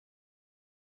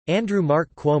Andrew Mark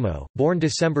Cuomo, born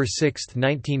December 6,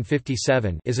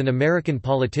 1957, is an American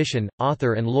politician,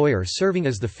 author and lawyer serving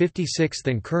as the 56th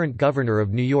and current governor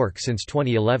of New York since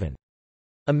 2011.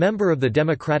 A member of the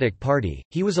Democratic Party,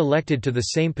 he was elected to the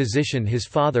same position his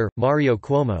father, Mario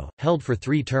Cuomo, held for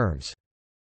 3 terms.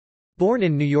 Born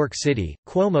in New York City,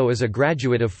 Cuomo is a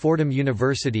graduate of Fordham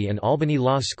University and Albany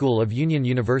Law School of Union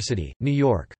University, New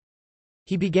York.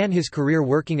 He began his career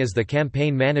working as the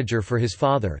campaign manager for his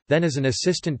father, then as an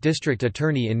assistant district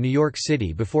attorney in New York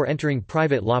City before entering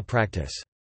private law practice.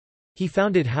 He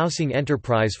founded Housing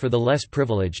Enterprise for the Less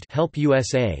Privileged, Help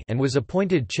USA, and was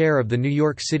appointed chair of the New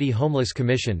York City Homeless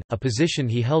Commission, a position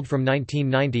he held from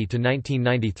 1990 to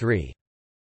 1993.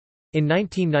 In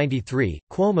 1993,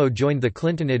 Cuomo joined the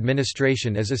Clinton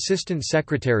administration as Assistant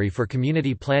Secretary for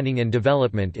Community Planning and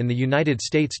Development in the United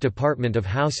States Department of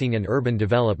Housing and Urban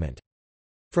Development.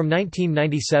 From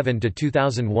 1997 to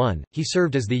 2001, he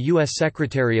served as the U.S.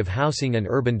 Secretary of Housing and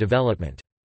Urban Development.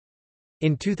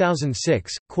 In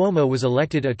 2006, Cuomo was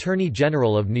elected Attorney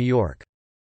General of New York.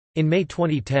 In May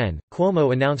 2010,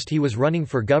 Cuomo announced he was running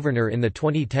for governor in the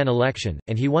 2010 election,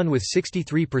 and he won with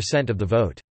 63% of the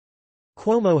vote.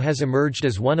 Cuomo has emerged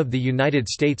as one of the United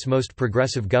States' most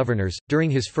progressive governors.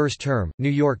 During his first term, New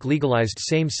York legalized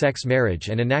same-sex marriage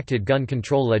and enacted gun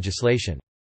control legislation.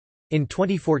 In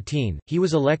 2014, he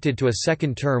was elected to a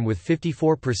second term with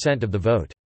 54% of the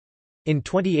vote. In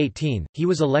 2018, he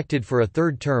was elected for a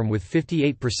third term with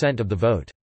 58% of the vote.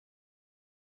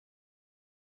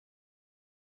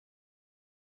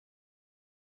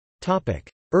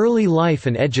 Early life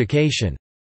and education.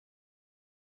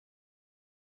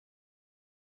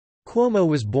 Cuomo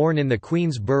was born in the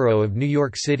Queens borough of New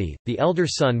York City, the elder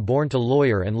son born to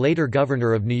lawyer and later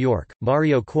governor of New York,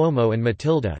 Mario Cuomo and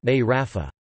Matilda née Raffa.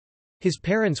 His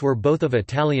parents were both of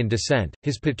Italian descent.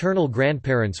 His paternal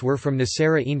grandparents were from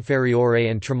Nocera Inferiore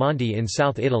and Tremonti in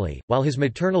South Italy, while his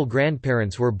maternal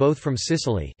grandparents were both from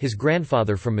Sicily, his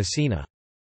grandfather from Messina.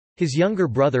 His younger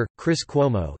brother, Chris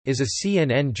Cuomo, is a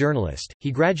CNN journalist.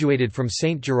 He graduated from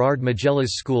St. Gerard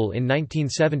Majella's School in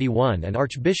 1971 and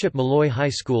Archbishop Molloy High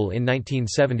School in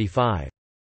 1975.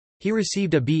 He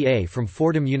received a BA from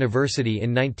Fordham University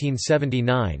in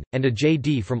 1979, and a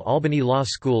JD from Albany Law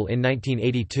School in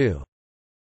 1982.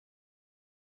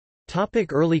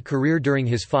 Early career. During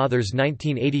his father's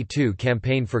 1982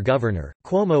 campaign for governor,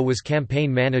 Cuomo was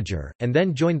campaign manager, and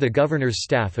then joined the governor's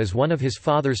staff as one of his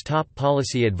father's top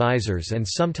policy advisors and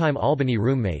sometime Albany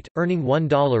roommate, earning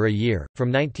 $1 a year.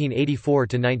 From 1984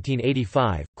 to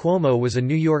 1985, Cuomo was a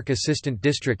New York assistant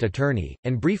district attorney,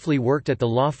 and briefly worked at the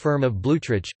law firm of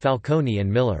Blutrich, Falcone and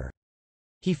Miller.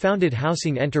 He founded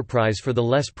Housing Enterprise for the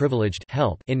Less Privileged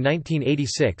 (HELP) in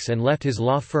 1986 and left his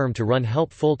law firm to run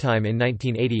HELP full-time in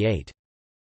 1988.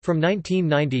 From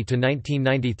 1990 to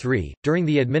 1993, during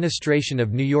the administration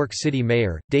of New York City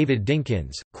Mayor, David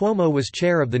Dinkins, Cuomo was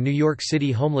chair of the New York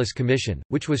City Homeless Commission,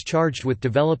 which was charged with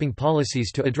developing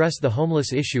policies to address the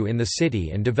homeless issue in the city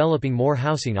and developing more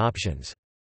housing options.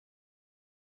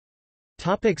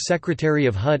 Secretary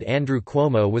of HUD. Andrew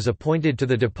Cuomo was appointed to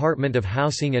the Department of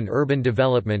Housing and Urban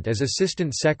Development as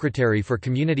Assistant Secretary for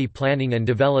Community Planning and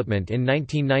Development in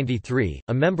 1993,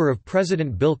 a member of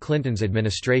President Bill Clinton's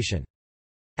administration.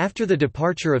 After the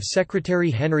departure of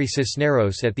Secretary Henry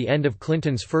Cisneros at the end of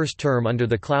Clinton's first term under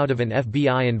the cloud of an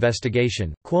FBI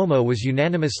investigation, Cuomo was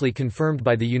unanimously confirmed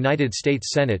by the United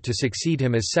States Senate to succeed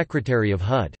him as Secretary of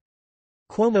HUD.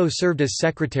 Cuomo served as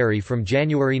secretary from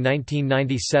January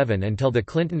 1997 until the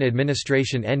Clinton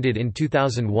administration ended in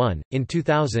 2001. In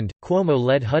 2000, Cuomo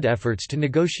led HUD efforts to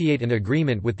negotiate an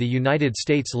agreement with the United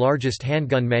States' largest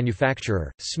handgun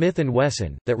manufacturer, Smith &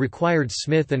 Wesson, that required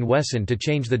Smith & Wesson to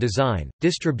change the design,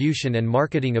 distribution and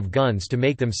marketing of guns to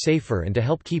make them safer and to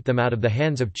help keep them out of the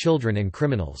hands of children and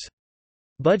criminals.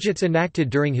 Budgets enacted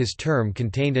during his term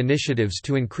contained initiatives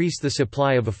to increase the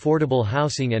supply of affordable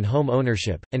housing and home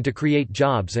ownership, and to create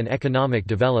jobs and economic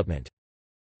development.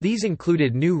 These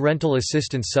included new rental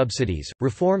assistance subsidies,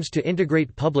 reforms to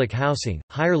integrate public housing,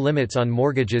 higher limits on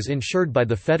mortgages insured by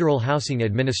the Federal Housing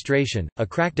Administration, a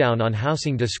crackdown on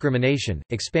housing discrimination,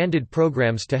 expanded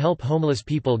programs to help homeless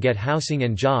people get housing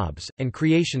and jobs, and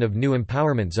creation of new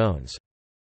empowerment zones.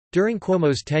 During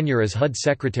Cuomo's tenure as HUD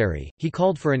secretary, he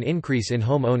called for an increase in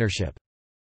home ownership.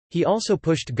 He also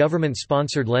pushed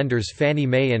government-sponsored lenders Fannie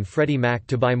Mae and Freddie Mac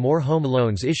to buy more home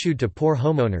loans issued to poor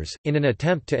homeowners, in an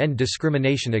attempt to end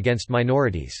discrimination against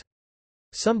minorities.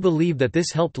 Some believe that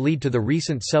this helped lead to the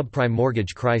recent subprime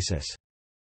mortgage crisis.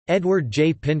 Edward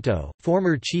J. Pinto,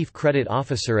 former chief credit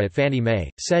officer at Fannie Mae,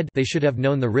 said, "They should have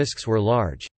known the risks were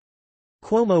large."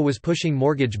 Cuomo was pushing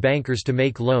mortgage bankers to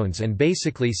make loans and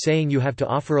basically saying you have to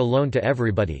offer a loan to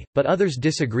everybody, but others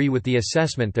disagree with the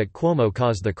assessment that Cuomo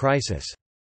caused the crisis.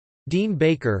 Dean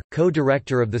Baker,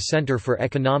 co-director of the Center for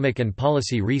Economic and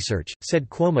Policy Research, said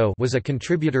Cuomo was a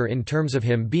contributor in terms of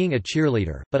him being a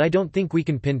cheerleader, but I don't think we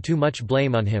can pin too much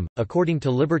blame on him. According to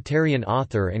libertarian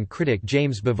author and critic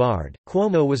James Bovard,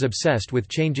 Cuomo was obsessed with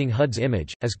changing HUD's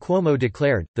image. As Cuomo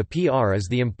declared, "The PR is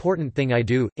the important thing I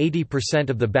do,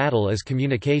 80% of the battle is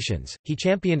communications." He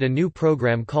championed a new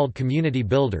program called Community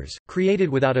Builders, created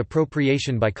without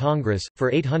appropriation by Congress,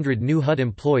 for 800 new HUD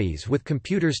employees with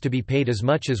computers to be paid as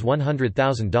much as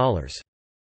 $100,000.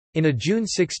 In a June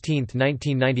 16,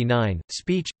 1999,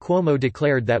 speech, Cuomo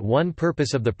declared that one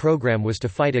purpose of the program was to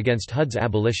fight against HUD's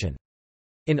abolition.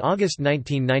 In August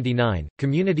 1999,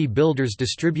 Community Builders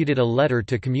distributed a letter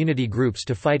to community groups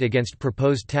to fight against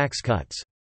proposed tax cuts.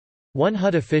 One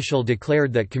HUD official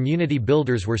declared that community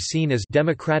builders were seen as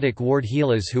Democratic ward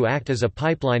heelers who act as a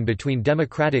pipeline between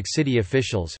Democratic city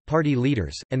officials, party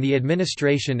leaders, and the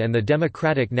administration and the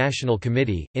Democratic National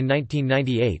Committee. In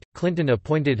 1998, Clinton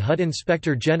appointed HUD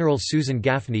Inspector General Susan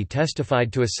Gaffney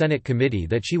testified to a Senate committee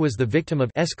that she was the victim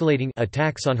of escalating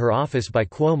attacks on her office by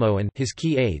Cuomo and his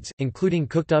key aides, including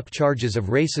cooked-up charges of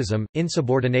racism,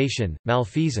 insubordination,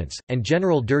 malfeasance, and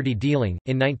general dirty dealing.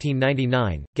 In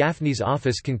 1999, Gaffney's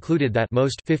office concluded that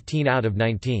most 15 out of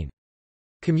 19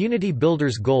 Community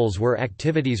Builders' goals were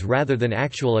activities rather than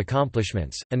actual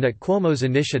accomplishments, and that Cuomo's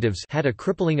initiatives had a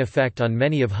crippling effect on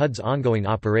many of HUD's ongoing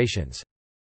operations.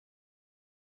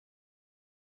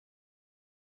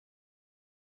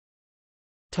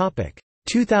 Topic: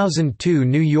 2002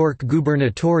 New York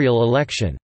gubernatorial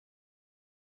election.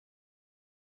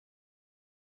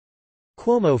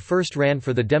 Cuomo first ran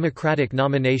for the Democratic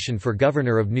nomination for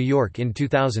governor of New York in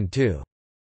 2002.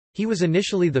 He was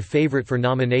initially the favorite for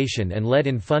nomination and led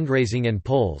in fundraising and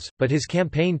polls, but his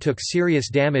campaign took serious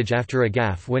damage after a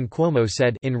gaffe when Cuomo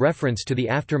said, in reference to the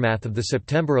aftermath of the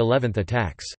September 11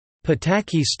 attacks,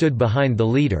 "Pataki stood behind the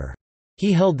leader.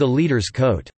 He held the leader's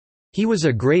coat. He was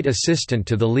a great assistant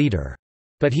to the leader.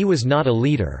 But he was not a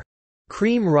leader.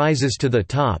 Cream rises to the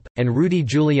top, and Rudy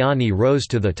Giuliani rose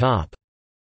to the top."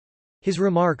 His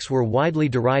remarks were widely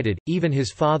derided. Even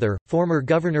his father, former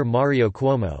Governor Mario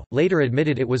Cuomo, later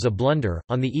admitted it was a blunder.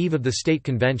 On the eve of the state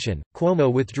convention,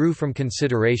 Cuomo withdrew from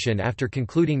consideration after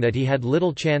concluding that he had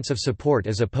little chance of support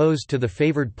as opposed to the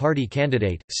favored party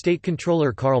candidate, State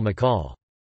Controller Carl McCall.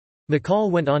 McCall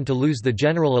went on to lose the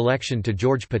general election to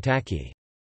George Pataki.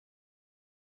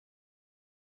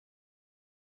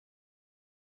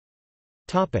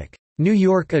 New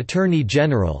York Attorney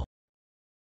General.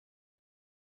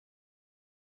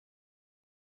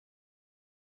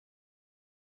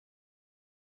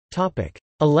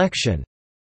 Election.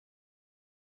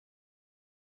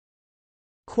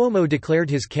 Cuomo declared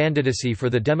his candidacy for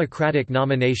the Democratic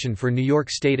nomination for New York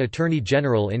State Attorney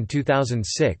General in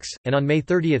 2006, and on May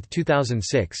 30,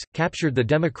 2006, captured the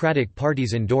Democratic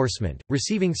Party's endorsement,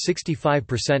 receiving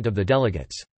 65% of the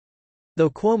delegates. Though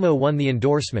Cuomo won the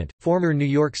endorsement, former New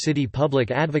York City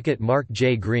public advocate Mark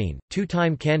J. Green,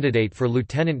 two-time candidate for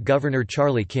Lieutenant Governor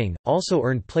Charlie King, also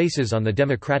earned places on the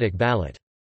Democratic ballot.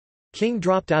 King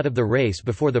dropped out of the race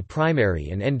before the primary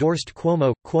and endorsed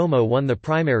Cuomo. Cuomo won the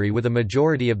primary with a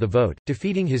majority of the vote,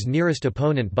 defeating his nearest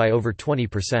opponent by over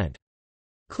 20%.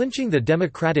 Clinching the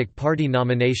Democratic Party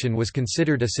nomination was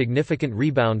considered a significant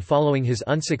rebound following his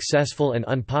unsuccessful and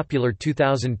unpopular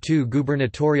 2002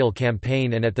 gubernatorial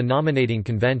campaign, and at the nominating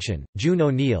convention, June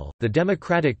O'Neill, the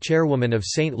Democratic chairwoman of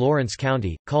St. Lawrence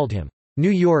County, called him, "New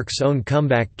York's own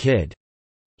comeback kid."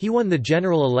 He won the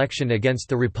general election against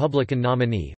the Republican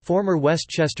nominee, former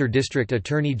Westchester District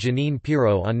Attorney Jeanine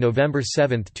Pirro on November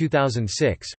 7,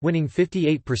 2006, winning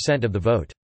 58% of the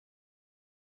vote.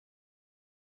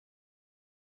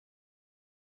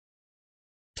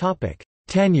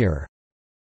 Tenure.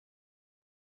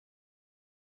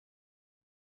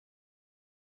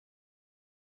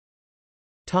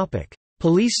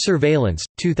 Police surveillance,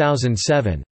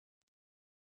 2007.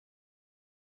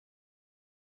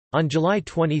 On July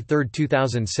 23,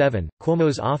 2007,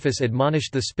 Cuomo's office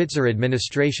admonished the Spitzer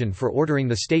administration for ordering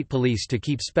the state police to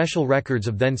keep special records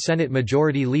of then-Senate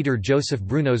Majority Leader Joseph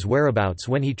Bruno's whereabouts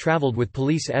when he traveled with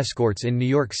police escorts in New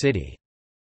York City.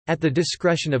 At the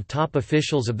discretion of top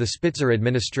officials of the Spitzer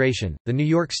administration, the New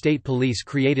York State Police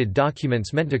created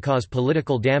documents meant to cause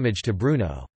political damage to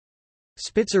Bruno.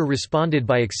 Spitzer responded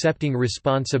by accepting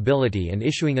responsibility and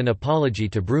issuing an apology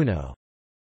to Bruno.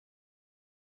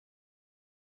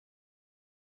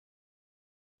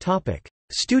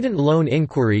 Student loan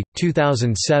inquiry,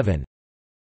 2007.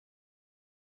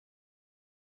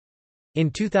 In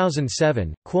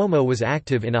 2007, Cuomo was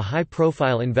active in a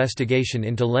high-profile investigation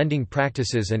into lending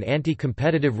practices and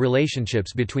anti-competitive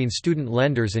relationships between student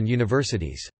lenders and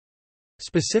universities.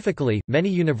 Specifically, many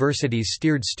universities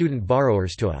steered student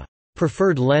borrowers to a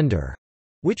preferred lender,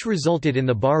 which resulted in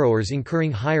the borrowers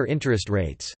incurring higher interest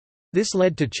rates. This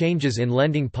led to changes in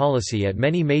lending policy at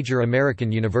many major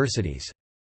American universities.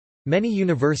 Many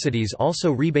universities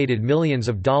also rebated millions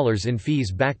of dollars in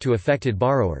fees back to affected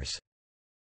borrowers.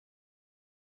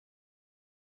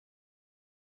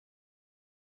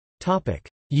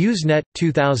 Usenet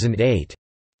 2008.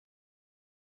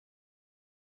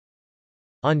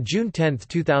 On June 10,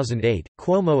 2008,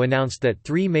 Cuomo announced that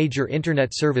three major Internet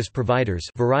service providers,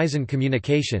 Verizon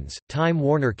Communications, Time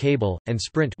Warner Cable, and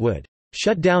Sprint, would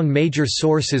shut down major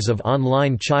sources of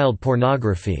online child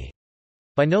pornography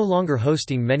by no longer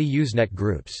hosting many Usenet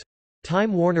groups.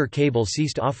 Time Warner Cable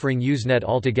ceased offering Usenet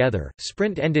altogether,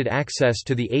 Sprint ended access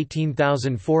to the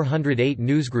 18,408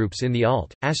 newsgroups in the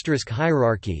alt *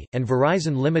 hierarchy, and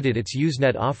Verizon limited its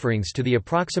Usenet offerings to the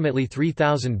approximately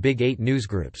 3,000 Big 8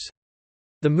 newsgroups.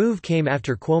 The move came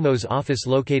after Cuomo's office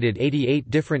located 88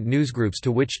 different newsgroups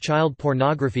to which child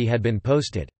pornography had been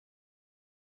posted.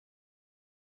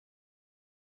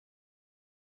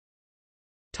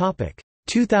 Topic: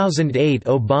 2008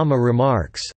 Obama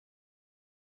remarks.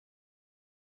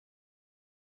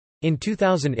 In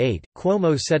 2008,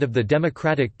 Cuomo said of the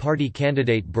Democratic Party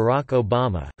candidate Barack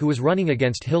Obama, who was running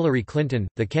against Hillary Clinton,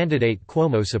 the candidate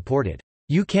Cuomo supported,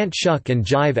 "You can't shuck and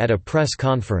jive at a press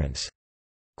conference."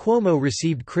 Cuomo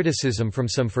received criticism from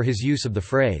some for his use of the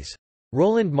phrase.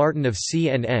 Roland Martin of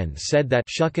CNN said that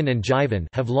 "shuckin' and jivin'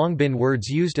 have long been words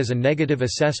used as a negative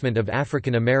assessment of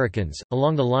African Americans,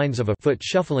 along the lines of a foot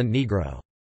shufflin' Negro.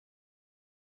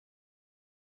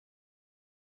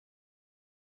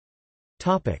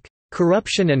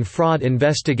 Corruption and fraud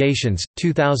investigations,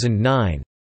 2009.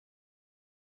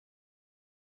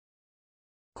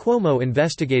 Cuomo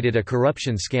investigated a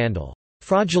corruption scandal,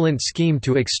 "fraudulent scheme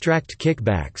to extract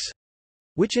kickbacks,"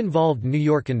 which involved New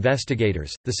York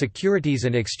investigators, the Securities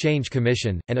and Exchange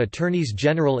Commission, and attorneys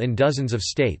general in dozens of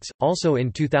states. Also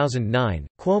in 2009,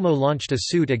 Cuomo launched a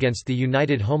suit against the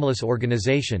United Homeless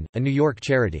Organization, a New York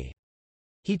charity.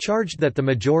 He charged that the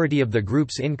majority of the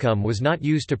group's income was not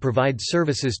used to provide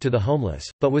services to the homeless,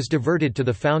 but was diverted to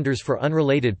the founders for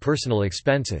unrelated personal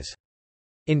expenses.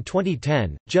 In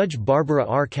 2010, Judge Barbara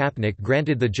R. Kapnick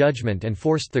granted the judgment and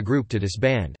forced the group to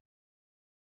disband.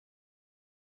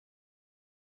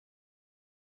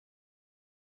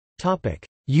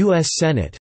 U.S.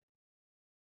 Senate.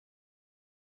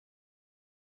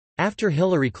 After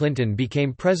Hillary Clinton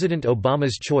became President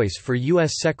Obama's choice for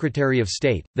U.S. Secretary of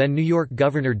State, then New York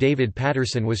Governor David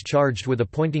Paterson was charged with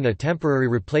appointing a temporary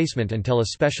replacement until a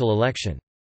special election.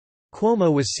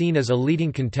 Cuomo was seen as a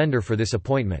leading contender for this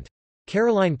appointment.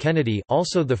 Caroline Kennedy,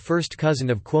 also the first cousin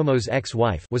of Cuomo's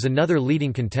ex-wife, was another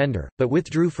leading contender, but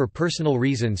withdrew for personal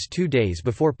reasons 2 days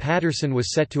before Paterson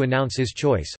was set to announce his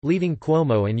choice, leaving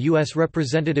Cuomo and U.S.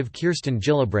 Representative Kirsten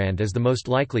Gillibrand as the most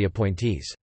likely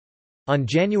appointees. On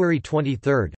January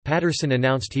 23, Paterson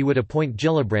announced he would appoint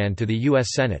Gillibrand to the U.S.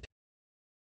 Senate.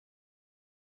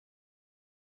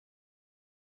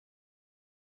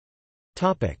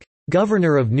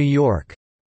 Governor of New York.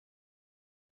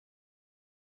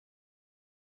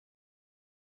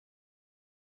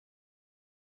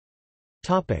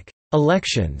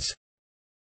 Elections.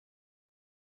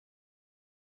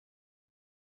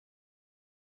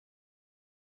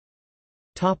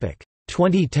 Topic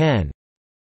 2010.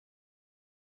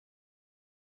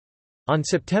 On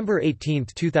September 18,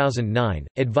 2009,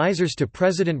 advisors to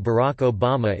President Barack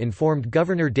Obama informed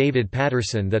Governor David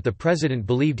Paterson that the president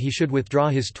believed he should withdraw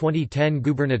his 2010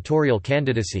 gubernatorial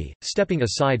candidacy, stepping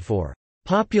aside for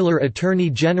popular Attorney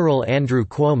General Andrew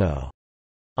Cuomo.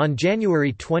 On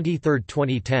January 23,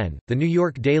 2010, the New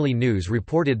York Daily News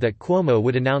reported that Cuomo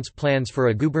would announce plans for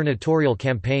a gubernatorial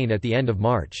campaign at the end of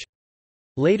March.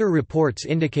 Later reports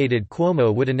indicated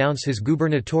Cuomo would announce his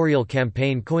gubernatorial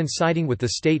campaign coinciding with the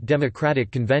state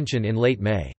Democratic Convention in late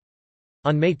May.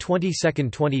 On May 22,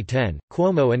 2010,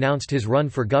 Cuomo announced his run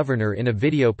for governor in a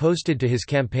video posted to his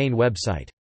campaign website.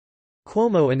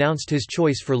 Cuomo announced his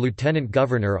choice for lieutenant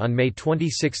governor on May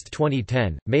 26,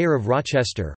 2010, mayor of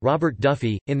Rochester, Robert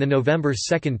Duffy. In the November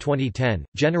 2, 2010,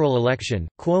 general election,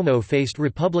 Cuomo faced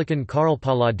Republican Carl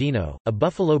Palladino, a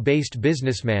Buffalo-based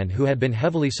businessman who had been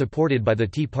heavily supported by the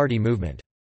Tea Party movement.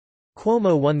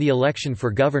 Cuomo won the election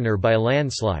for governor by a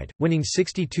landslide, winning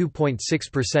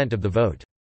 62.6% of the vote.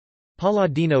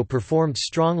 Palladino performed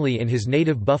strongly in his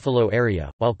native Buffalo area,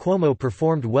 while Cuomo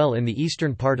performed well in the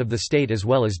eastern part of the state as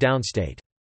well as downstate.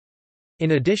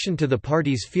 In addition to the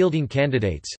parties fielding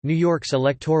candidates, New York's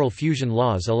electoral fusion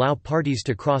laws allow parties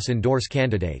to cross-endorse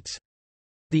candidates.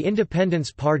 The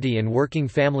Independence Party and Working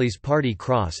Families Party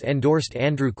cross-endorsed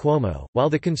Andrew Cuomo, while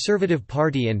the Conservative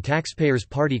Party and Taxpayers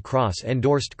Party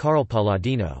cross-endorsed Carl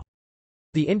Palladino.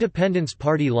 The Independence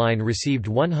Party line received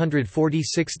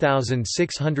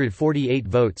 146,648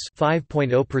 votes,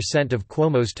 5.0% of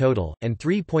Cuomo's total, and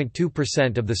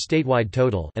 3.2% of the statewide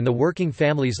total, and the Working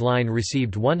Families line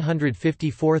received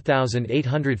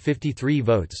 154,853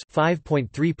 votes,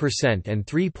 5.3% and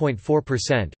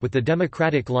 3.4%, with the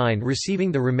Democratic line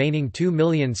receiving the remaining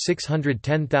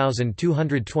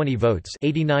 2,610,220 votes,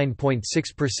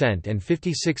 89.6% and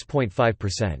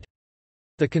 56.5%.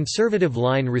 The Conservative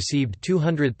line received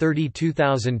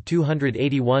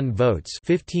 232,281 votes,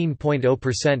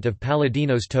 15.0% of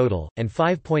Palladino's total, and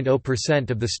 5.0%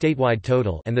 of the statewide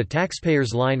total, and the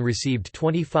Taxpayers line received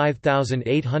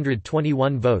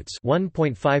 25,821 votes,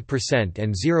 1.5%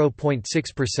 and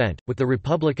 0.6%, with the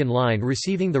Republican line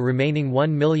receiving the remaining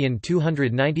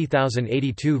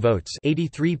 1,290,082 votes,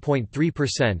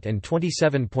 83.3% and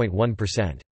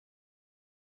 27.1%.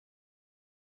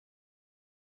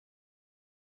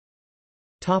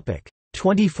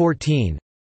 2014.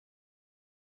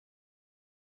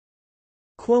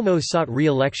 Cuomo sought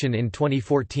re-election in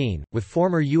 2014, with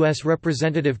former U.S.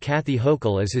 Representative Kathy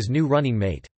Hochul as his new running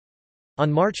mate.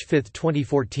 On March 5,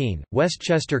 2014,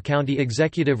 Westchester County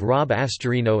Executive Rob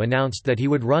Astorino announced that he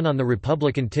would run on the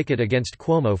Republican ticket against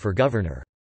Cuomo for governor.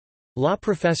 Law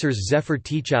professors Zephyr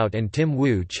Teachout and Tim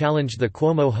Wu challenged the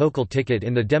Cuomo-Hochul ticket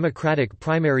in the Democratic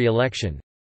primary election,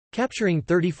 capturing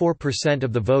 34%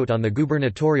 of the vote on the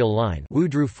gubernatorial line. Wu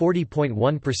drew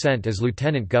 40.1% as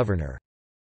lieutenant governor.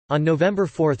 On November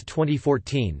 4,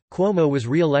 2014, Cuomo was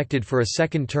re-elected for a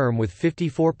second term with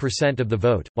 54% of the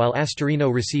vote, while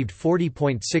Astorino received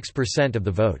 40.6% of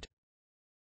the vote.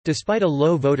 Despite a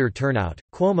low voter turnout,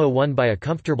 Cuomo won by a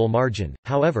comfortable margin,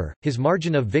 however, his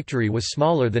margin of victory was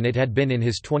smaller than it had been in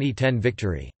his 2010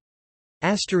 victory.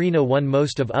 Astorino won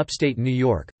most of upstate New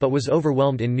York, but was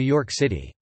overwhelmed in New York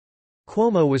City.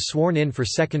 Cuomo was sworn in for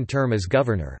second term as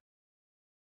governor.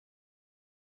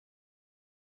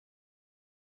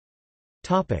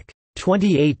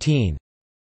 2018.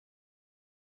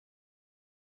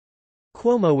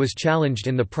 Cuomo was challenged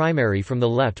in the primary from the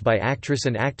left by actress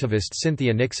and activist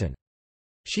Cynthia Nixon.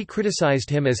 She criticized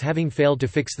him as having failed to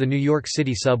fix the New York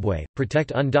City subway,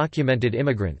 protect undocumented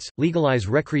immigrants, legalize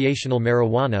recreational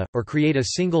marijuana, or create a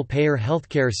single-payer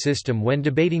healthcare system. When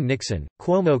debating Nixon,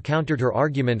 Cuomo countered her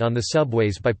argument on the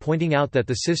subways by pointing out that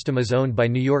the system is owned by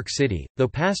New York City, though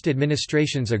past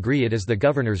administrations agree it is the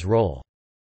governor's role.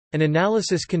 An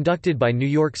analysis conducted by New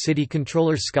York City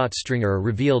Comptroller Scott Stringer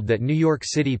revealed that New York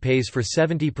City pays for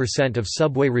 70% of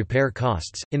subway repair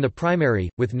costs. In the primary,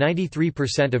 with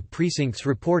 93% of precincts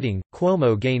reporting,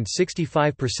 Cuomo gained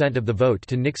 65% of the vote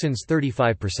to Nixon's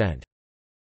 35%.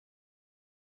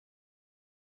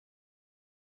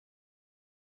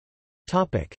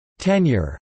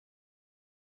 Tenure.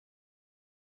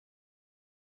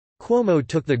 Cuomo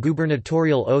took the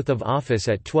gubernatorial oath of office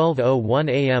at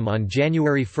 12:01 a.m. on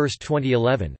January 1,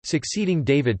 2011, succeeding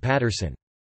David Paterson.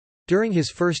 During his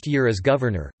first year as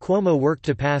governor, Cuomo worked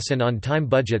to pass an on-time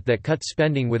budget that cut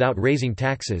spending without raising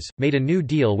taxes, made a new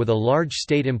deal with a large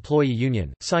state employee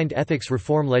union, signed ethics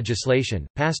reform legislation,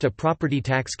 passed a property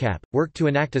tax cap, worked to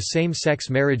enact a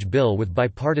same-sex marriage bill with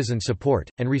bipartisan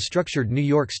support, and restructured New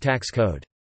York's tax code.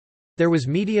 There was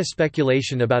media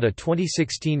speculation about a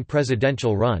 2016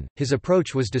 presidential run. His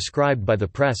approach was described by the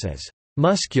press as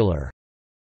muscular.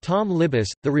 Tom Libous,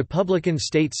 the Republican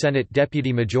State Senate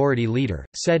Deputy Majority Leader,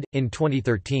 said, in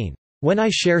 2013, "When I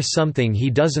share something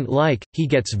he doesn't like, he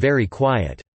gets very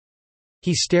quiet.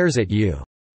 He stares at you."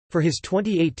 For his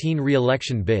 2018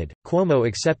 re-election bid, Cuomo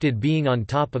accepted being on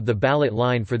top of the ballot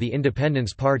line for the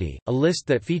Independence Party, a list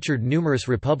that featured numerous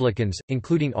Republicans,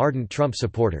 including ardent Trump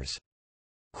supporters.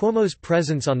 Cuomo's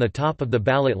presence on the top of the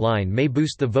ballot line may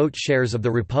boost the vote shares of the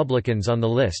Republicans on the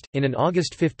list. In an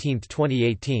August 15,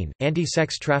 2018,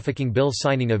 anti-sex trafficking bill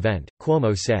signing event,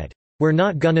 Cuomo said, "We're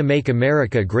not gonna make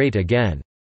America great again.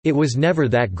 It was never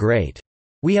that great.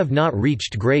 We have not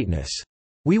reached greatness.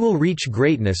 We will reach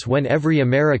greatness when every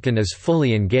American is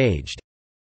fully engaged."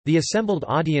 The assembled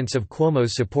audience of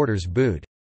Cuomo's supporters booed.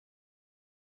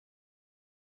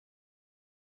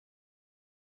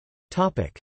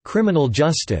 Criminal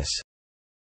justice.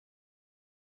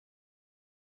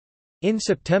 In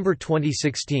September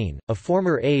 2016, a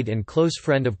former aide and close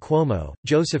friend of Cuomo,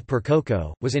 Joseph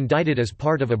Percoco, was indicted as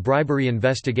part of a bribery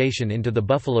investigation into the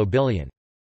Buffalo Billion.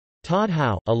 Todd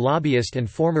Howe, a lobbyist and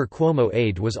former Cuomo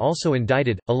aide, was also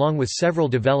indicted, along with several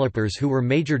developers who were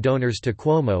major donors to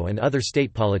Cuomo and other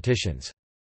state politicians.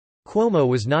 Cuomo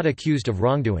was not accused of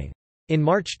wrongdoing. In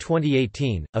March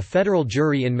 2018, a federal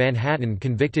jury in Manhattan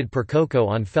convicted Percoco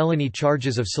on felony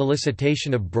charges of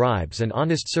solicitation of bribes and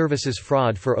honest services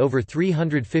fraud for over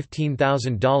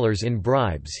 $315,000 in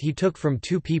bribes he took from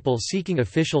two people seeking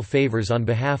official favors on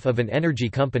behalf of an energy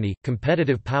company,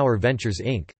 Competitive Power Ventures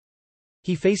Inc.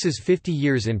 He faces 50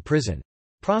 years in prison.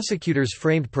 Prosecutors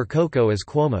framed Percoco as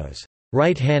Cuomo's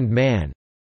right-hand man.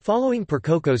 Following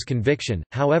Percoco's conviction,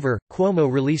 however,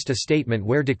 Cuomo released a statement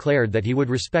where declared that he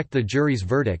would respect the jury's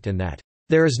verdict and that,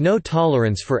 "There is no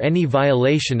tolerance for any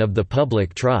violation of the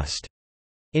public trust."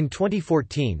 In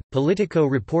 2014, Politico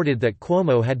reported that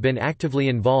Cuomo had been actively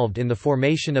involved in the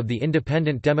formation of the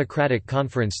Independent Democratic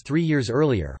Conference 3 years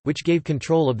earlier, which gave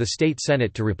control of the state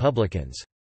Senate to Republicans.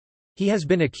 He has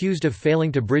been accused of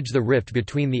failing to bridge the rift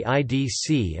between the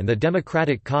IDC and the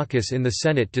Democratic caucus in the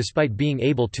Senate despite being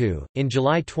able to. In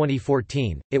July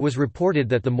 2014, it was reported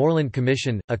that the Moreland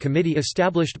Commission, a committee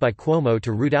established by Cuomo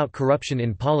to root out corruption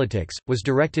in politics, was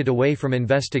directed away from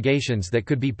investigations that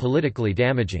could be politically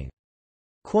damaging.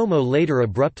 Cuomo later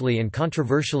abruptly and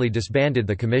controversially disbanded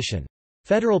the commission.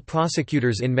 Federal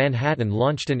prosecutors in Manhattan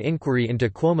launched an inquiry into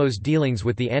Cuomo's dealings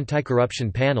with the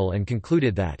anti-corruption panel and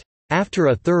concluded that after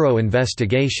a thorough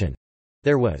investigation,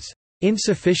 there was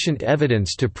insufficient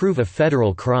evidence to prove a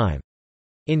federal crime.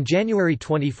 In January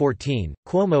 2014,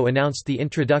 Cuomo announced the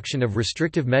introduction of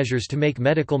restrictive measures to make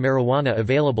medical marijuana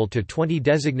available to 20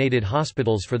 designated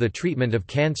hospitals for the treatment of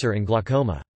cancer and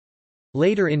glaucoma.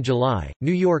 Later in July,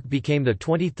 New York became the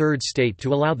 23rd state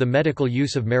to allow the medical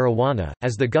use of marijuana,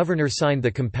 as the governor signed the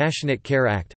Compassionate Care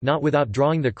Act, not without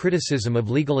drawing the criticism of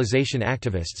legalization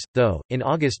activists, though. In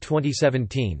August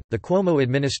 2017, the Cuomo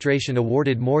administration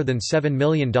awarded more than $7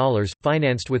 million,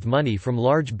 financed with money from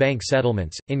large bank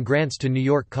settlements, in grants to New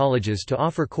York colleges to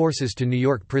offer courses to New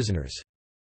York prisoners.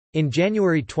 In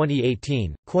January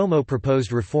 2018, Cuomo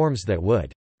proposed reforms that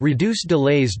would reduce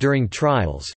delays during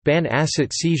trials, ban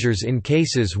asset seizures in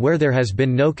cases where there has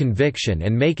been no conviction,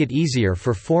 and make it easier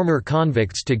for former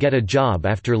convicts to get a job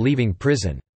after leaving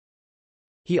prison.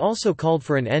 He also called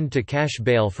for an end to cash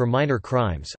bail for minor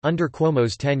crimes. Under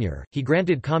Cuomo's tenure, he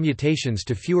granted commutations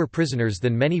to fewer prisoners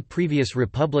than many previous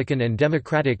Republican and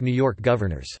Democratic New York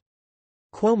governors.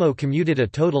 Cuomo commuted a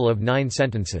total of 9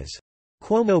 sentences.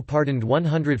 Cuomo pardoned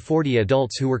 140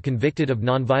 adults who were convicted of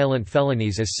nonviolent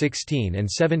felonies as 16 and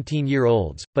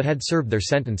 17-year-olds, but had served their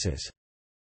sentences.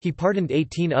 He pardoned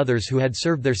 18 others who had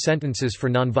served their sentences for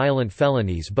nonviolent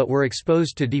felonies but were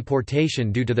exposed to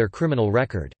deportation due to their criminal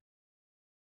record.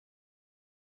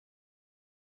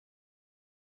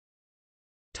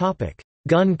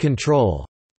 Gun control.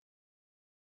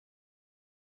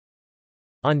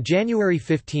 On January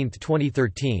 15,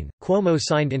 2013, Cuomo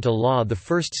signed into law the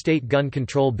first state gun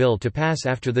control bill to pass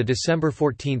after the December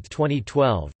 14,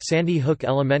 2012, Sandy Hook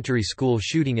Elementary School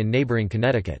shooting in neighboring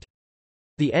Connecticut.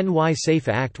 The NY SAFE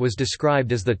Act was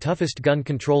described as the toughest gun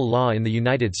control law in the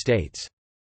United States.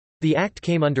 The act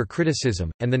came under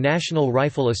criticism, and the National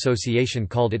Rifle Association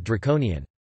called it draconian.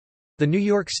 The New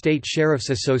York State Sheriff's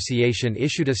Association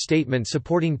issued a statement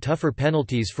supporting tougher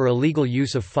penalties for illegal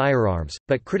use of firearms,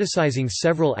 but criticizing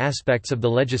several aspects of the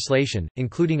legislation,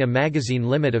 including a magazine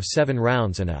limit of 7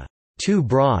 rounds and a too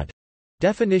broad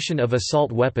definition of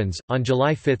assault weapons. On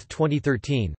July 5,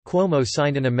 2013, Cuomo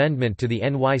signed an amendment to the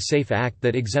NY SAFE Act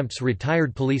that exempts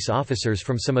retired police officers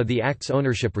from some of the act's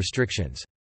ownership restrictions.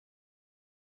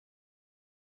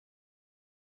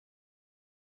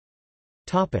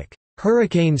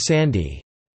 Hurricane Sandy.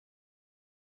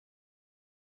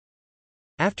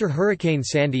 After Hurricane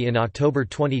Sandy in October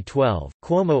 2012,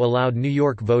 Cuomo allowed New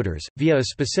York voters, via a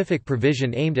specific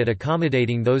provision aimed at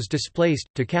accommodating those displaced,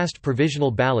 to cast provisional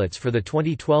ballots for the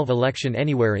 2012 election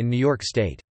anywhere in New York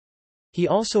State. He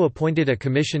also appointed a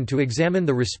commission to examine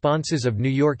the responses of New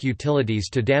York utilities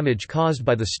to damage caused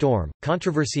by the storm.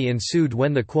 Controversy ensued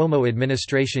when the Cuomo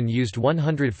administration used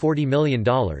 $140 million,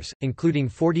 including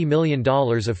 $40 million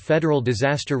of federal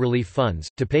disaster relief funds,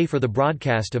 to pay for the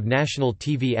broadcast of national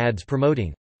TV ads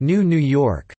promoting New New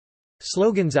York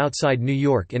slogans outside New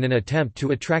York in an attempt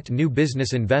to attract new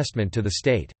business investment to the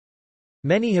state.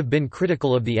 Many have been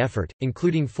critical of the effort,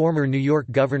 including former New York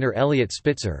Governor Eliot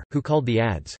Spitzer, who called the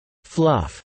ads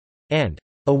fluff and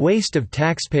a waste of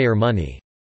taxpayer money.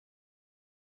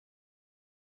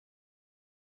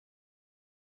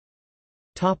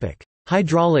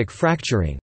 Hydraulic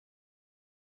fracturing.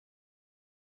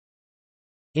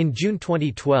 In June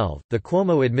 2012, the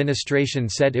Cuomo administration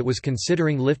said it was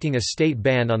considering lifting a state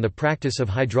ban on the practice of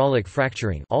hydraulic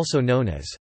fracturing, also known as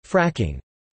fracking,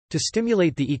 to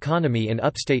stimulate the economy in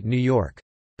upstate New York.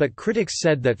 But critics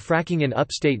said that fracking in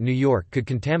upstate New York could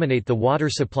contaminate the water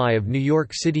supply of New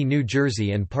York City, New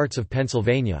Jersey, and parts of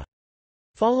Pennsylvania.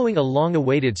 Following a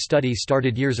long-awaited study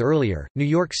started years earlier, New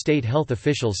York state health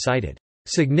officials cited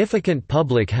significant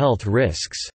public health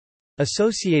risks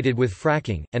associated with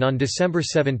fracking, and on December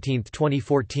 17,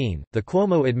 2014, the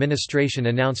Cuomo administration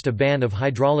announced a ban of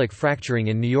hydraulic fracturing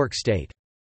in New York State.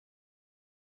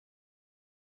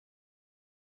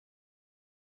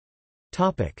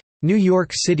 New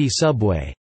York City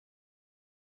subway.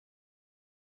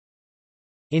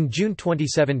 In June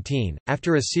 2017,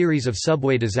 after a series of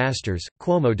subway disasters,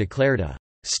 Cuomo declared a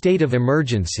state of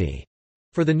emergency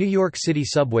for the New York City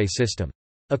subway system.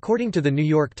 According to the New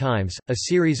York Times, a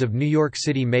series of New York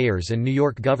City mayors and New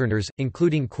York governors,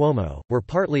 including Cuomo, were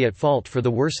partly at fault for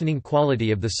the worsening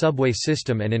quality of the subway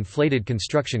system and inflated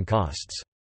construction costs.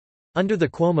 Under the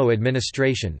Cuomo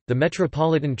administration, the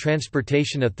Metropolitan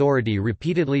Transportation Authority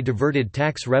repeatedly diverted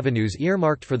tax revenues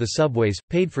earmarked for the subways,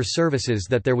 paid for services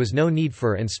that there was no need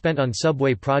for, and spent on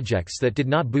subway projects that did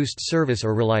not boost service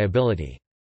or reliability.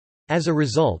 As a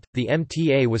result, the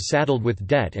MTA was saddled with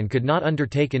debt and could not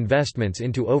undertake investments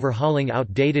into overhauling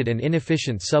outdated and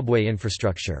inefficient subway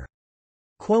infrastructure.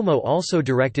 Cuomo also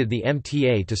directed the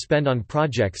MTA to spend on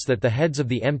projects that the heads of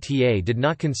the MTA did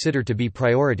not consider to be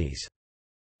priorities.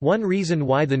 One reason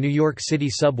why the New York City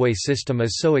subway system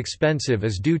is so expensive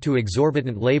is due to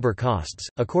exorbitant labor costs.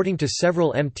 According to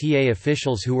several MTA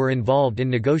officials who were involved in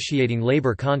negotiating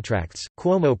labor contracts,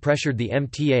 Cuomo pressured the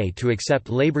MTA to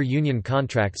accept labor union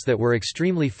contracts that were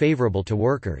extremely favorable to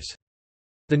workers.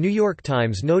 The New York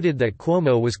Times noted that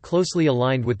Cuomo was closely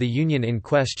aligned with the union in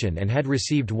question and had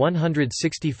received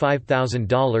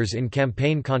 $165,000 in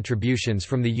campaign contributions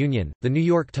from the union. The New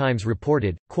York Times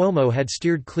reported, Cuomo had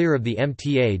steered clear of the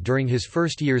MTA during his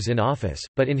first years in office,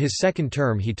 but in his second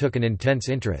term he took an intense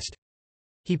interest.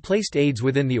 He placed aides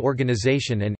within the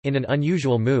organization and, in an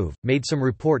unusual move, made some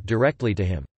report directly to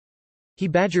him. He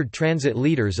badgered transit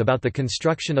leaders about the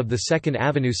construction of the 2nd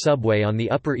Avenue subway on the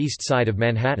Upper East Side of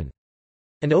Manhattan.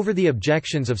 And over the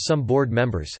objections of some board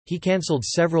members, he cancelled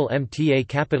several MTA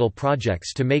capital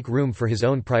projects to make room for his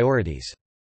own priorities.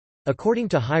 According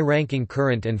to high-ranking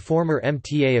current and former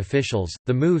MTA officials,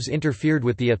 the moves interfered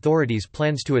with the authorities'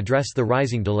 plans to address the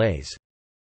rising delays.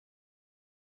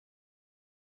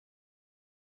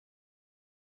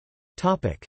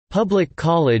 Public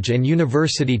college and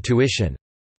university tuition.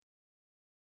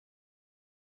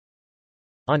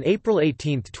 On April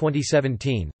 18,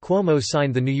 2017, Cuomo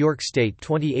signed the New York State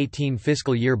 2018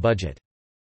 fiscal year budget.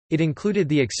 It included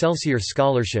the Excelsior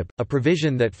Scholarship, a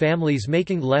provision that families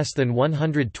making less than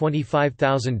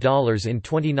 $125,000 in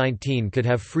 2019 could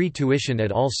have free tuition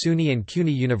at all SUNY and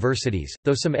CUNY universities,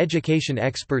 though some education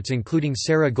experts including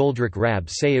Sarah Goldrick-Rab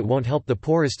say it won't help the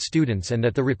poorest students and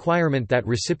that the requirement that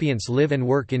recipients live and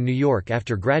work in New York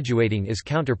after graduating is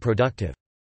counterproductive.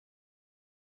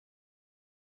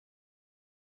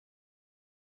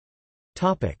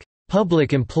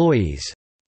 Public employees.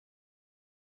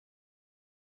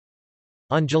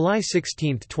 On July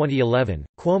 16, 2011,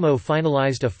 Cuomo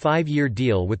finalized a 5-year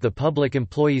deal with the Public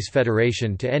Employees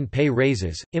Federation to end pay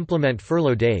raises, implement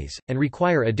furlough days, and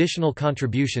require additional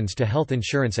contributions to health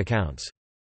insurance accounts.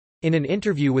 In an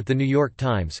interview with The New York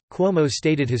Times, Cuomo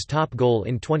stated his top goal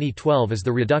in 2012 is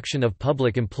the reduction of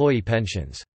public employee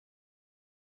pensions.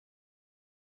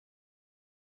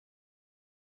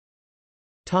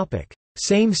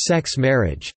 Same-sex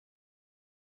marriage.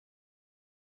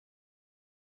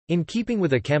 In keeping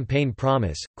with a campaign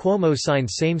promise, Cuomo signed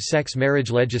same-sex marriage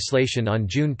legislation on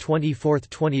June 24,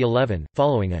 2011,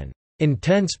 following an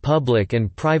intense public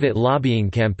and private lobbying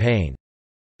campaign,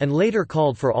 and later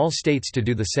called for all states to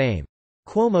do the same.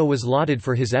 Cuomo was lauded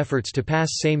for his efforts to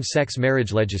pass same-sex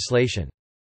marriage legislation.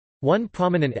 One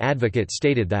prominent advocate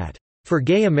stated that, "For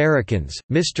gay Americans,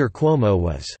 Mr. Cuomo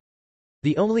was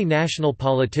the only national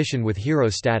politician with hero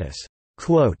status."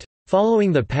 Quote,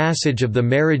 "Following the passage of the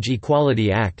Marriage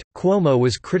Equality Act, Cuomo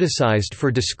was criticized for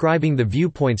describing the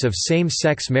viewpoints of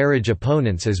same-sex marriage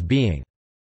opponents as being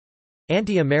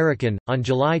anti-American." On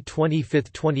July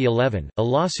 25, 2011, a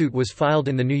lawsuit was filed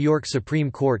in the New York Supreme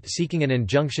Court seeking an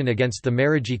injunction against the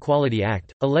Marriage Equality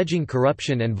Act, alleging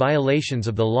corruption and violations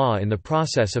of the law in the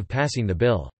process of passing the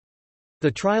bill. The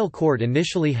trial court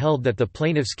initially held that the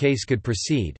plaintiff's case could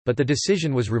proceed, but the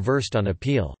decision was reversed on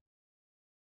appeal.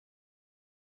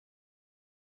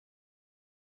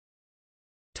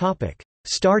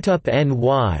 Startup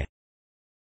NY.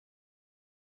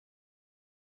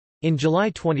 In July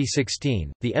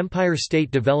 2016, the Empire State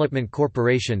Development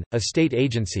Corporation, a state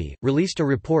agency, released a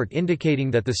report indicating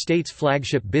that the state's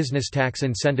flagship business tax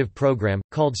incentive program,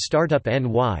 called Startup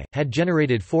NY, had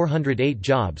generated 408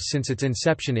 jobs since its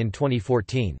inception in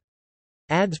 2014.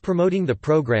 Ads promoting the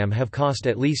program have cost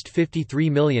at least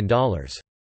 $53 million.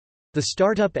 The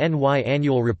Startup NY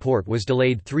annual report was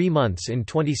delayed 3 months in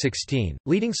 2016,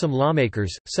 leading some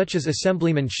lawmakers, such as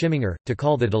Assemblyman Schimminger, to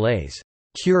call the delays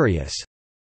curious.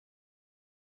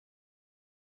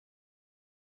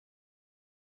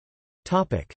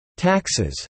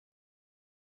 Taxes.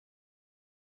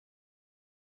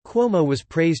 Cuomo was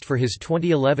praised for his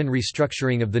 2011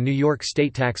 restructuring of the New York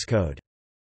State tax code.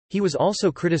 He was also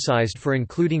criticized for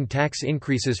including tax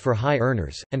increases for high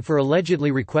earners, and for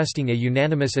allegedly requesting a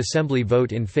unanimous assembly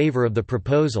vote in favor of the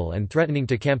proposal and threatening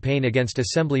to campaign against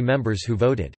assembly members who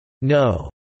voted no,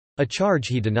 a charge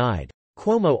he denied.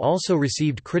 Cuomo also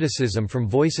received criticism from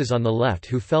voices on the left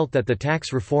who felt that the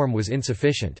tax reform was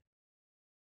insufficient.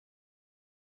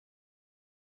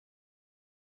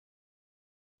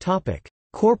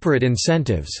 Corporate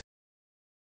incentives.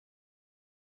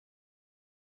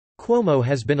 Cuomo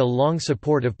has been a long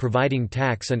support of providing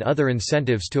tax and other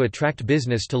incentives to attract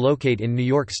business to locate in New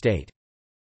York State.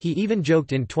 He even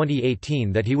joked in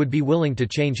 2018 that he would be willing to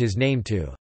change his name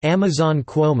to Amazon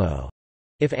Cuomo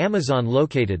if Amazon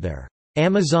located their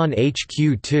Amazon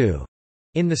HQ too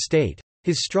in the state.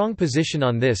 His strong position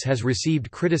on this has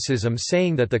received criticism,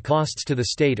 saying that the costs to the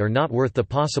state are not worth the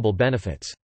possible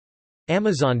benefits.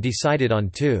 Amazon decided on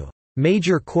 2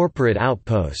 major corporate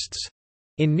outposts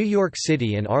in New York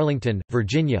City and Arlington,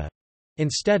 Virginia,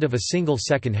 instead of a single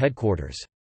second headquarters.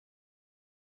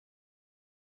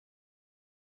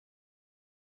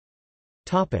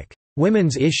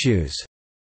 Women's issues.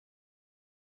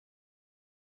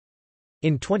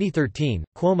 In 2013,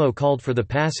 Cuomo called for the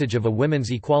passage of a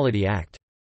Women's Equality Act.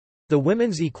 The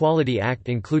Women's Equality Act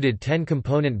included 10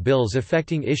 component bills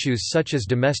affecting issues such as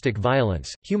domestic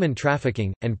violence, human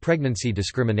trafficking, and pregnancy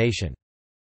discrimination.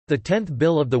 The 10th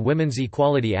bill of the Women's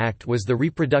Equality Act was the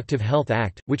Reproductive Health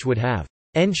Act, which would have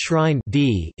enshrined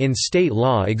in state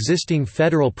law existing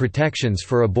federal protections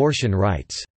for abortion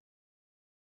rights.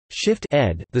 Shift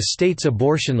the state's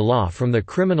abortion law from the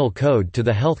criminal code to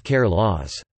the health care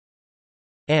laws.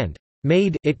 And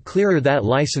made it clearer that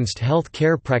licensed health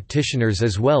care practitioners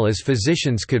as well as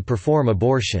physicians could perform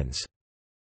abortions.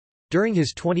 During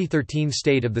his 2013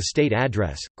 State of the State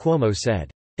address, Cuomo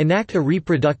said, "Enact a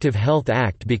Reproductive Health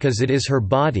Act because it is her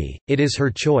body, it is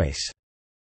her choice.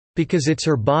 Because it's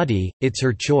her body, it's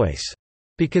her choice.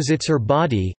 Because it's her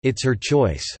body, it's her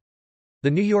choice."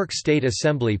 The New York State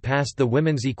Assembly passed the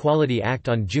Women's Equality Act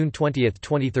on June 20,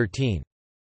 2013.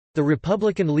 The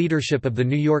Republican leadership of the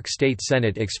New York State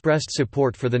Senate expressed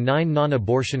support for the 9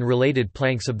 non-abortion-related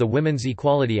planks of the Women's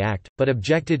Equality Act, but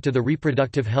objected to the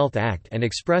Reproductive Health Act and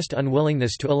expressed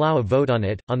unwillingness to allow a vote on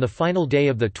it. On the final day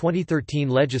of the 2013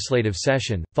 legislative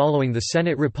session, following the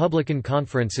Senate Republican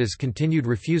conference's continued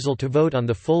refusal to vote on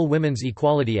the full Women's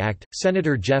Equality Act,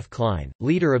 Senator Jeff Kline,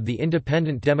 leader of the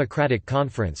Independent Democratic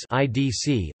Conference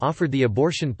 (IDC), offered the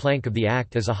abortion plank of the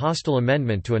act as a hostile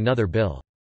amendment to another bill.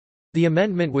 The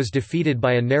amendment was defeated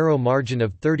by a narrow margin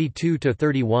of 32 to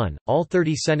 31. All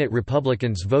 30 Senate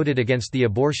Republicans voted against the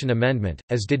abortion amendment,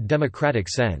 as did Democratic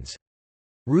Sens.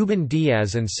 Ruben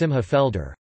Diaz and Simha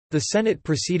Felder. The Senate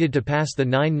proceeded to pass the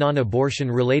 9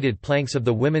 non-abortion-related planks of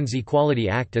the Women's Equality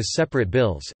Act as separate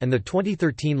bills, and the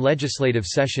 2013 legislative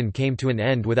session came to an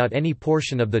end without any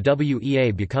portion of the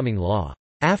WEA becoming law.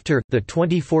 After the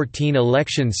 2014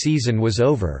 election season was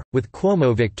over, with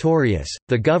Cuomo victorious,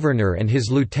 the governor and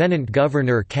his lieutenant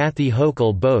governor Kathy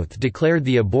Hochul both declared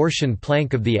the abortion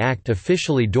plank of the act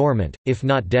officially dormant, if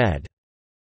not dead.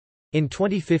 In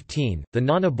 2015, the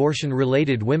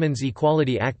non-abortion-related Women's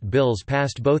Equality Act bills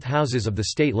passed both houses of the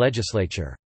state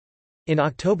legislature. In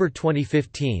October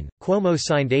 2015, Cuomo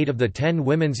signed 8 of the 10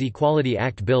 Women's Equality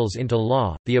Act bills into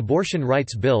law. The abortion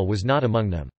rights bill was not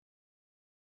among them.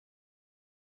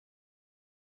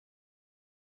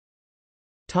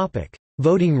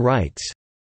 Voting rights.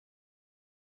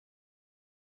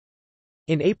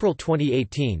 In April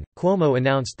 2018, Cuomo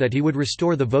announced that he would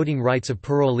restore the voting rights of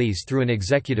parolees through an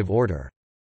executive order.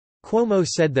 Cuomo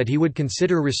said that he would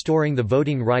consider restoring the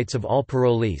voting rights of all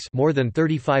parolees, more than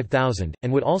 35,000,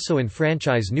 and would also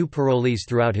enfranchise new parolees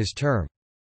throughout his term.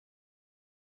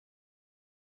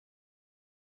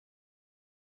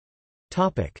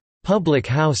 Public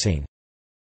housing.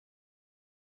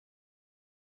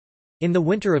 In the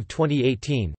winter of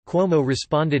 2018, Cuomo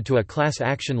responded to a class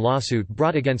action lawsuit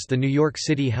brought against the New York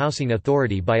City Housing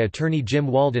Authority by attorney Jim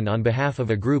Walden on behalf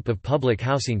of a group of public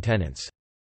housing tenants.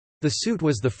 The suit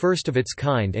was the first of its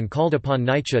kind and called upon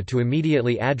NYCHA to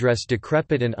immediately address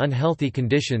decrepit and unhealthy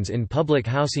conditions in public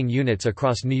housing units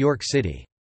across New York City.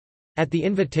 At the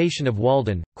invitation of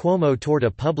Walden, Cuomo toured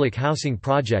a public housing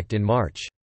project in March.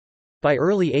 By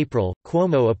early April,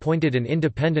 Cuomo appointed an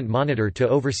independent monitor to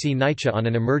oversee NYCHA on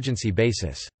an emergency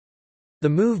basis. The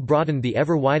move broadened the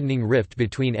ever-widening rift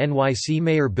between NYC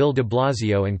Mayor Bill de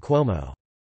Blasio and Cuomo.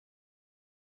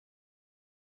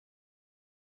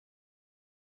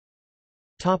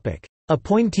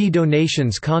 Appointee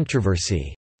donations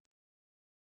controversy.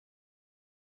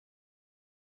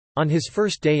 On his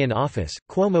first day in office,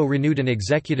 Cuomo renewed an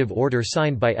executive order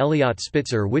signed by Eliot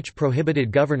Spitzer which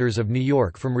prohibited governors of New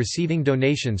York from receiving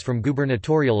donations from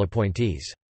gubernatorial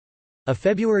appointees. A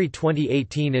February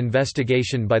 2018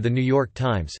 investigation by The New York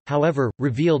Times, however,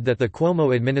 revealed that the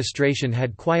Cuomo administration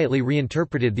had quietly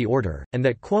reinterpreted the order, and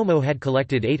that Cuomo had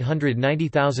collected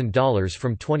 $890,000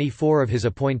 from 24 of his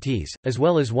appointees, as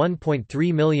well as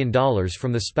 $1.3 million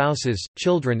from the spouses,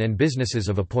 children and businesses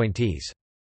of appointees.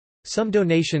 Some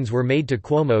donations were made to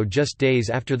Cuomo just days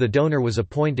after the donor was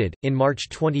appointed. In March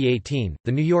 2018,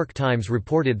 The New York Times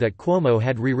reported that Cuomo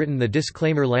had rewritten the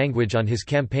disclaimer language on his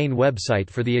campaign website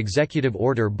for the executive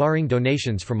order barring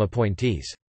donations from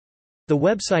appointees. The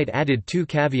website added 2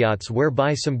 caveats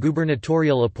whereby some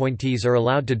gubernatorial appointees are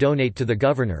allowed to donate to the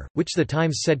governor, which the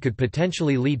Times said could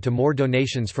potentially lead to more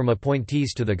donations from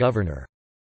appointees to the governor.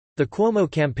 The Cuomo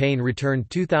campaign returned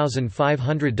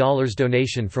 $2,500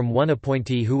 donation from one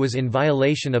appointee who was in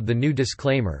violation of the new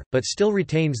disclaimer, but still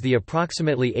retains the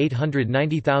approximately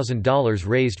 $890,000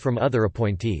 raised from other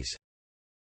appointees.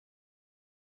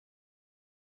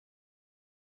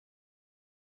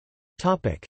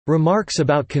 Remarks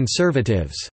about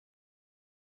conservatives.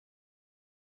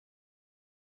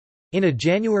 In a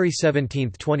January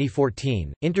 17,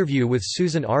 2014, interview with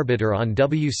Susan Arbiter on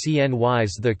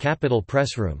WCNY's The Capitol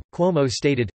Press Room, Cuomo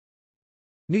stated,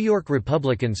 "New York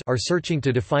Republicans are searching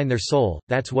to define their soul,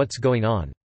 that's what's going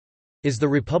on. Is the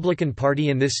Republican Party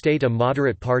in this state a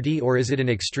moderate party or is it an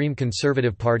extreme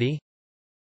conservative party?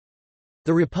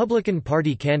 The Republican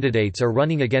Party candidates are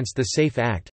running against the SAFE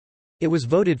Act. It was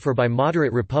voted for by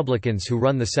moderate Republicans who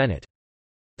run the Senate.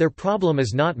 Their problem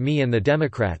is not me and the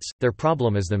Democrats, their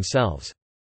problem is themselves.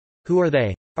 Who are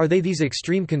they? Are they these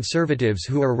extreme conservatives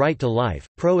who are right to life,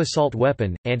 pro-assault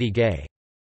weapon, anti-gay?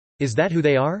 Is that who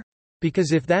they are?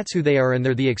 Because if that's who they are and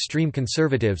they're the extreme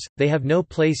conservatives, they have no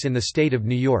place in the state of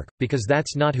New York, because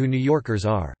that's not who New Yorkers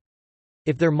are.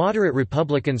 If they're moderate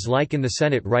Republicans like in the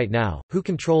Senate right now, who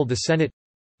control the Senate?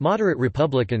 Moderate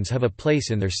Republicans have a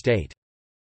place in their state.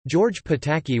 George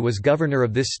Pataki was governor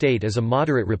of this state as a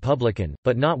moderate Republican,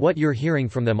 but not what you're hearing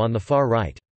from them on the far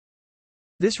right."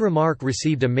 This remark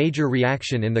received a major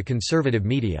reaction in the conservative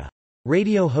media.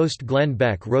 Radio host Glenn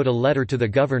Beck wrote a letter to the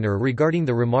governor regarding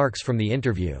the remarks from the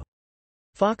interview.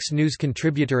 Fox News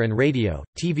contributor and radio,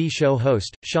 TV show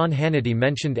host, Sean Hannity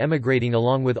mentioned emigrating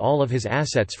along with all of his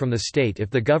assets from the state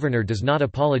if the governor does not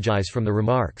apologize from the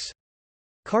remarks.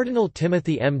 Cardinal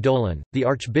Timothy M. Dolan, the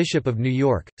Archbishop of New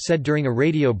York, said during a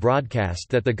radio broadcast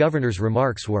that the governor's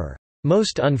remarks were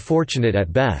most unfortunate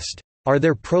at best. Are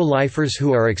there pro-lifers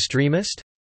who are extremist?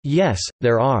 Yes,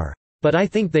 there are. But I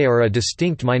think they are a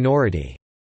distinct minority.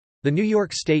 The New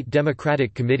York State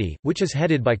Democratic Committee, which is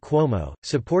headed by Cuomo,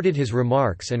 supported his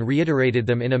remarks and reiterated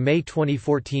them in a May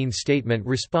 2014 statement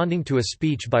responding to a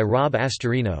speech by Rob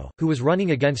Astorino, who was running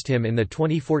against him in the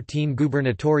 2014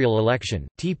 gubernatorial election.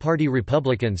 Tea Party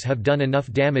Republicans have done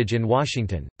enough damage in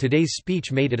Washington. Today's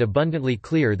speech made it abundantly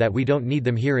clear that we don't need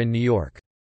them here in New York.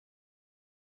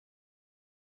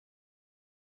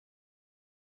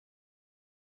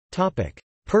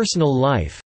 Personal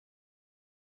life.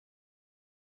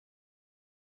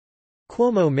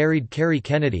 Cuomo married Carrie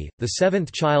Kennedy, the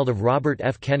seventh child of Robert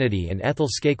F. Kennedy and Ethel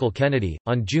Skakel Kennedy,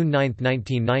 on June 9,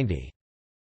 1990.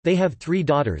 They have 3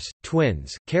 daughters,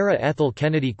 twins, Cara Ethel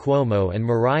Kennedy Cuomo and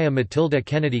Mariah Matilda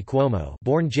Kennedy Cuomo,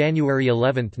 born January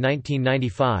 11,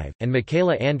 1995, and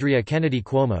Michaela Andrea Kennedy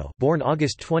Cuomo, born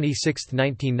August 26,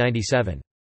 1997.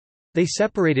 They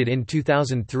separated in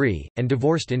 2003 and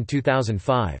divorced in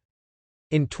 2005.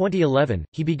 In 2011,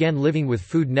 he began living with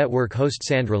Food Network host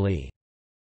Sandra Lee.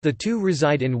 The two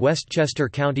reside in Westchester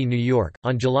County, New York.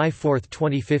 On July 4,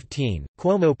 2015,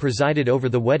 Cuomo presided over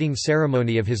the wedding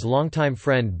ceremony of his longtime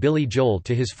friend Billy Joel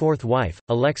to his fourth wife,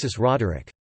 Alexis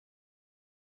Roderick.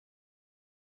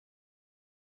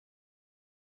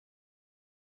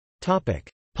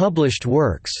 Published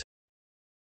works.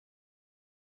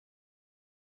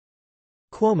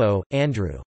 Cuomo,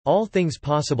 Andrew. All Things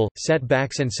Possible,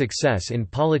 Setbacks and Success in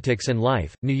Politics and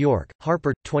Life, New York,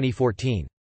 Harper, 2014.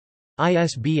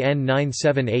 ISBN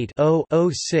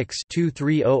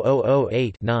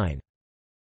 978-0-06-230008-9.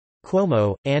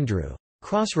 Cuomo, Andrew.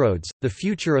 Crossroads, The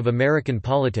Future of American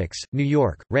Politics, New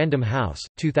York, Random House,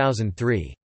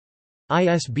 2003.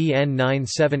 ISBN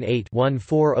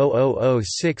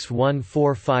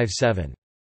 978-1400061457.